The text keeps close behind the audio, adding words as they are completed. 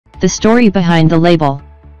The story behind the label.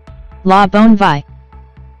 La Bonne Vie.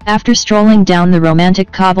 After strolling down the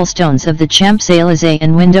romantic cobblestones of the Champs-Elysees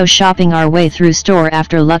and window shopping our way through store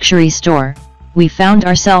after luxury store, we found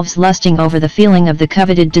ourselves lusting over the feeling of the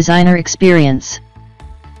coveted designer experience.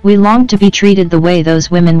 We longed to be treated the way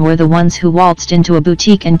those women were, the ones who waltzed into a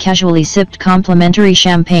boutique and casually sipped complimentary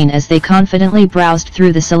champagne as they confidently browsed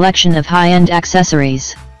through the selection of high-end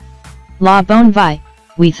accessories. La Bonne Vie,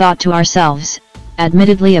 we thought to ourselves,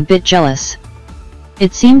 admittedly a bit jealous.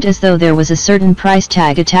 It seemed as though there was a certain price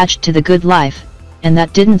tag attached to the good life, and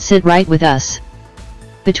that didn't sit right with us.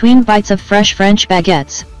 Between bites of fresh French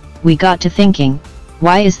baguettes, we got to thinking,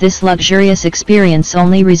 why is this luxurious experience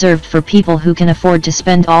only reserved for people who can afford to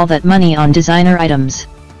spend all that money on designer items?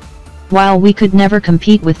 While we could never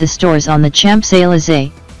compete with the stores on the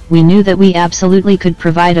Champs-Elysees, we knew that we absolutely could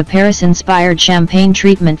provide a Paris-inspired champagne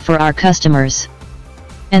treatment for our customers.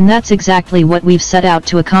 And that's exactly what we've set out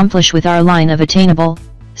to accomplish with our line of attainable,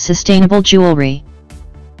 sustainable jewelry.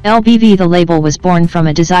 LBV, the label, was born from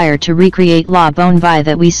a desire to recreate La Bonne Vie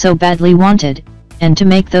that we so badly wanted, and to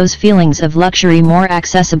make those feelings of luxury more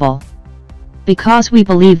accessible. Because we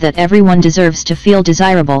believe that everyone deserves to feel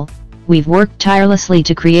desirable, we've worked tirelessly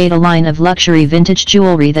to create a line of luxury vintage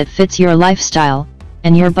jewelry that fits your lifestyle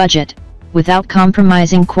and your budget, without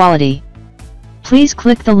compromising quality. Please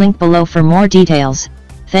click the link below for more details.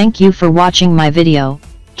 Thank you for watching my video.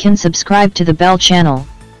 Can subscribe to the bell channel,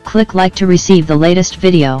 click like to receive the latest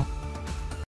video.